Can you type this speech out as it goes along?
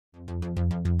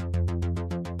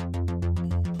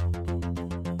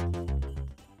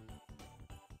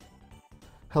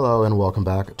Hello and welcome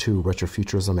back to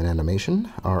Retrofuturism and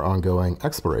Animation, our ongoing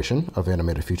exploration of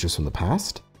animated futures from the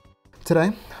past.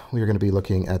 Today, we are going to be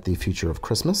looking at the future of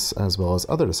Christmas, as well as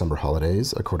other December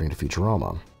holidays, according to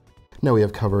Futurama. Now, we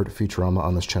have covered Futurama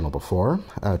on this channel before.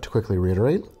 To quickly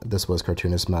reiterate, this was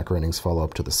cartoonist Matt Groening's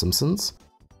follow-up to The Simpsons.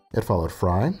 It followed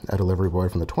Fry, a delivery boy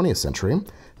from the 20th century,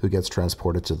 who gets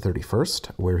transported to the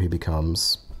 31st, where he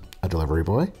becomes a delivery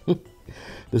boy.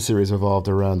 This series revolved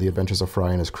around the adventures of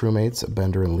Fry and his crewmates,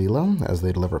 Bender and Leela, as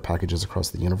they deliver packages across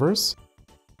the universe.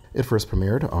 It first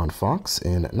premiered on Fox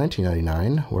in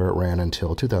 1999, where it ran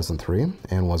until 2003,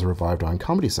 and was revived on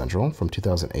Comedy Central from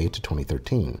 2008 to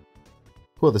 2013.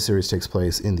 While the series takes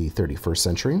place in the 31st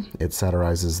century, it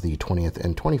satirizes the 20th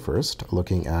and 21st,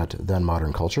 looking at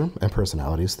then-modern culture and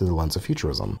personalities through the lens of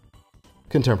futurism.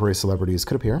 Contemporary celebrities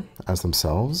could appear as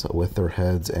themselves, with their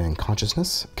heads and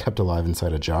consciousness kept alive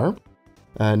inside a jar.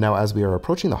 Now, as we are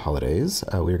approaching the holidays,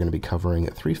 we are going to be covering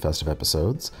 3 festive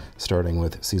episodes, starting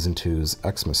with Season 2's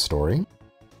Xmas story.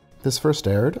 This first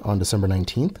aired on December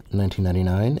 19th,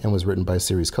 1999, and was written by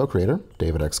series co-creator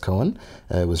David X. Cohen.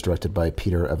 It was directed by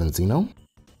Peter Evanzino.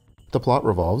 The plot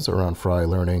revolves around Fry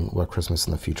learning what Christmas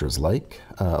in the future is like.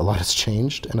 A lot has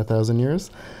changed in 1,000 years.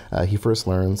 He first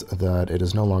learns that it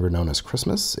is no longer known as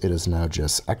Christmas, it is now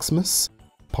just Xmas.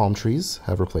 Palm trees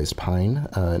have replaced pine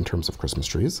in terms of Christmas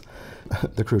trees.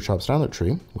 The crew chops down their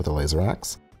tree with a laser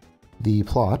axe. The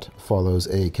plot follows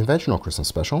a conventional Christmas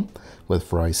special, with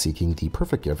Fry seeking the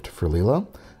perfect gift for Leela.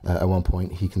 At one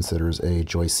point, he considers a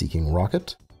joy-seeking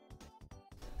rocket.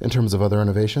 In terms of other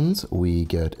innovations, we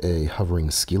get a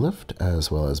hovering ski lift,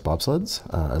 as well as bobsleds.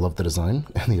 I love the design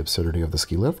and the absurdity of the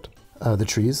ski lift. The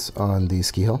trees on the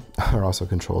ski hill are also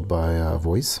controlled by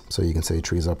voice, so you can say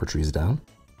trees up or trees down.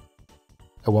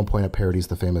 At one point, it parodies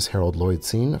the famous Harold Lloyd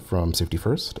scene from Safety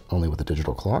First, only with a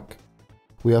digital clock.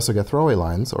 We also get throwaway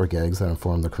lines or gags that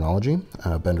inform the chronology.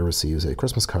 Bender receives a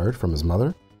Christmas card from his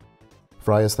mother.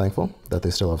 Fry is thankful that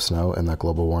they still have snow and that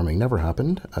global warming never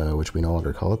happened, which we no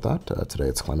longer call it that. Today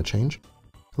it's climate change.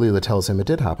 Leela tells him it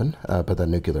did happen, but that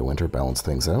nuclear winter balanced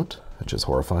things out, which is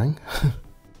horrifying.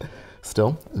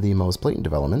 Still, the most blatant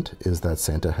development is that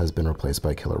Santa has been replaced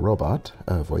by Killer Robot,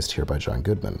 voiced here by John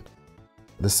Goodman.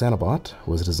 The Santabot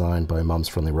was designed by Mom's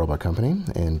Friendly Robot Company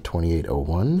in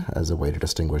 2801 as a way to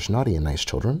distinguish naughty and nice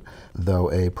children,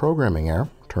 though a programming error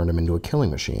turned him into a killing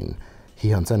machine.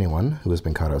 He hunts anyone who has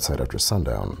been caught outside after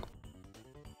sundown.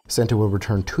 Santa will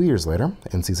return 2 years later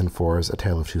in Season 4's A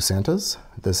Tale of Two Santas.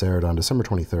 This aired on December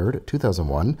 23rd,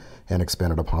 2001, and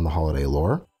expanded upon the holiday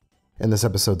lore. In this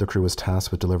episode, the crew was tasked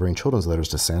with delivering children's letters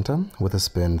to Santa, with a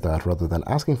spin that rather than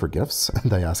asking for gifts,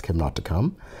 they ask him not to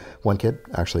come. One kid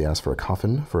actually asked for a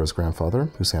coffin for his grandfather,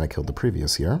 who Santa killed the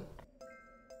previous year.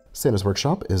 Santa's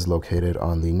workshop is located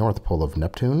on the North Pole of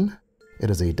Neptune. It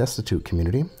is a destitute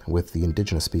community, with the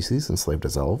indigenous species enslaved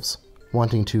as elves.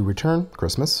 Wanting to return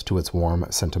Christmas to its warm,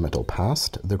 sentimental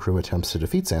past, the crew attempts to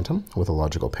defeat Santa with a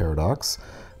logical paradox.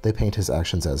 They paint his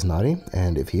actions as naughty,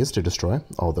 and if he is to destroy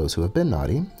all those who have been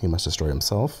naughty, he must destroy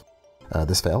himself.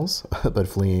 This fails, but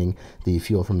fleeing the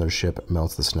fuel from their ship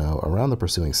melts the snow around the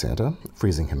pursuing Santa,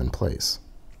 freezing him in place.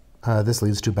 This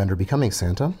leads to Bender becoming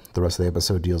Santa. The rest of the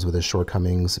episode deals with his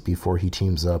shortcomings before he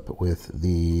teams up with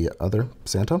the other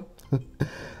Santa.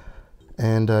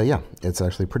 And yeah, it's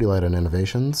actually pretty light on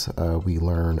innovations. We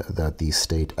learn that the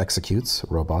state executes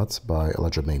robots by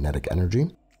electromagnetic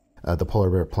energy. The polar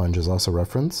bear plunge is also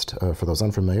referenced. For those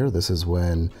unfamiliar, this is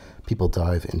when people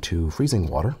dive into freezing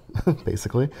water,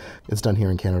 basically. It's done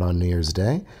here in Canada on New Year's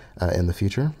Day. In the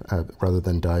future, rather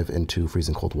than dive into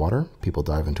freezing cold water, people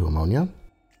dive into ammonia.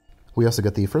 We also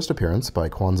get the first appearance by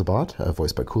Kwanzaa,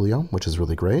 voiced by Coolio, which is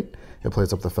really great. It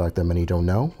plays up the fact that many don't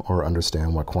know or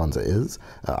understand what Kwanzaa is.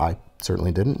 I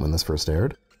certainly didn't when this first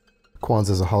aired.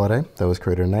 Kwanzaa is a holiday that was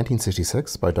created in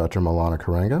 1966 by Dr. Maulana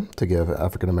Karanga to give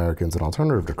African Americans an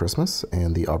alternative to Christmas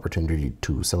and the opportunity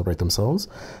to celebrate themselves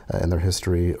in their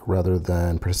history rather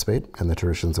than participate in the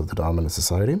traditions of the dominant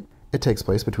society. It takes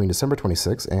place between December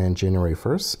 26th and January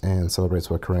 1st and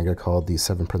celebrates what Karanga called the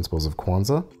 7 principles of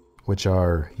Kwanzaa, which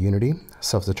are unity,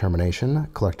 self-determination,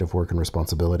 collective work and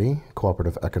responsibility,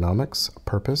 cooperative economics,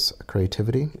 purpose,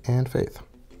 creativity, and faith.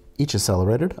 Each is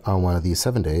celebrated on one of these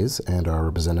 7 days and are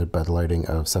represented by the lighting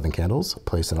of 7 candles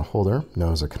placed in a holder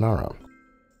known as a kinara.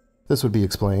 This would be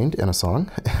explained in a song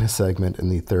in a segment in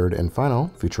the 3rd and final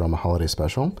Futurama Holiday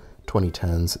Special,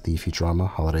 2010's The Futurama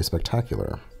Holiday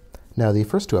Spectacular. Now, the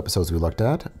first 2 episodes we looked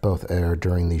at both aired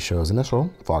during the show's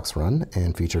initial Fox run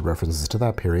and featured references to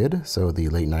that period, so the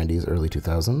late 90s, early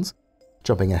 2000s.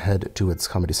 Jumping ahead to its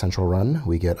Comedy Central run,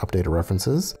 we get updated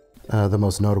references, the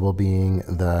most notable being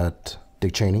that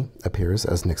Dick Cheney appears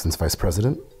as Nixon's vice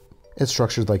president. It's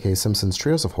structured like a Simpsons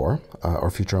Trios of Horror,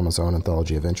 or Futurama's own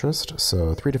anthology of interest,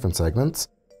 so 3 different segments.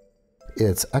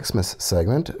 Its Xmas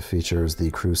segment features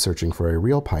the crew searching for a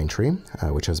real pine tree,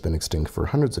 which has been extinct for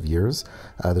hundreds of years.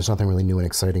 There's nothing really new and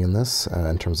exciting in this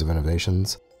in terms of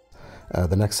innovations.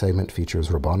 The next segment features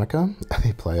Robonica,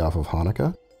 a play off of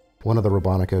Hanukkah. One of the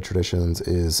Robonica traditions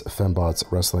is fembots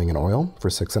wrestling in oil for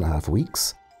 6.5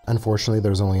 weeks. Unfortunately,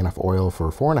 there's only enough oil for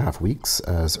 4.5 weeks,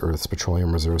 as Earth's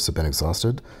petroleum reserves have been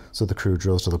exhausted, so the crew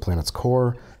drills to the planet's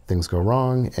core, things go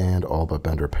wrong, and all but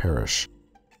Bender perish.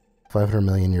 500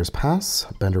 million years pass,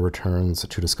 Bender returns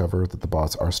to discover that the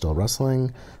bots are still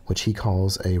wrestling, which he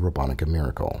calls a Robonica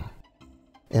miracle.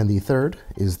 And the third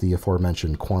is the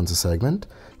aforementioned Kwanzaa segment.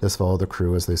 This followed the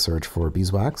crew as they search for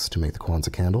beeswax to make the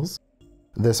Kwanzaa candles.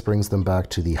 This brings them back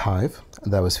to the hive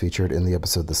that was featured in the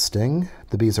episode The Sting.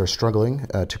 The bees are struggling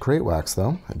to create wax,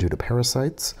 though, due to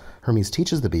parasites. Hermes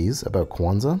teaches the bees about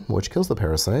Kwanzaa, which kills the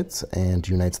parasites and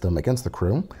unites them against the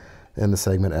crew. And the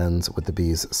segment ends with the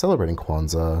bees celebrating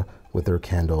Kwanzaa with their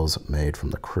candles made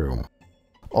from the crew.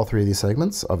 All 3 of these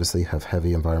segments obviously have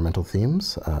heavy environmental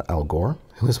themes. Al Gore,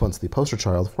 who was once the poster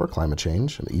child for climate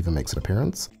change, even makes an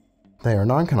appearance. They are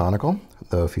non-canonical,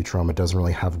 though Futurama doesn't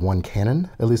really have one canon,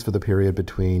 at least for the period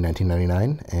between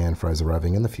 1999 and Fry's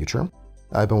arriving in the future.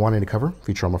 I've been wanting to cover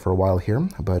Futurama for a while here,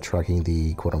 but tracking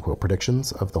the quote-unquote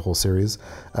predictions of the whole series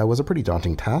was a pretty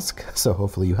daunting task, so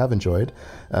hopefully you have enjoyed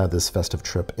this festive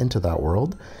trip into that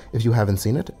world. If you haven't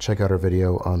seen it, check out our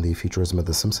video on the Futurism of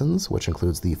The Simpsons, which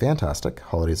includes the fantastic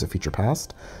Holidays of Future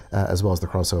Past, as well as the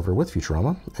crossover with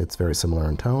Futurama. It's very similar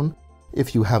in tone.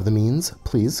 If you have the means,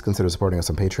 please consider supporting us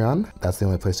on Patreon. That's the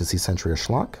only place to see Century of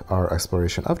Schlock, our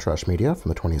exploration of trash media from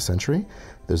the 20th century.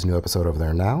 There's a new episode over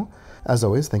there now. As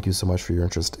always, thank you so much for your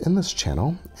interest in this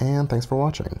channel, and thanks for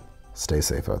watching. Stay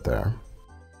safe out there.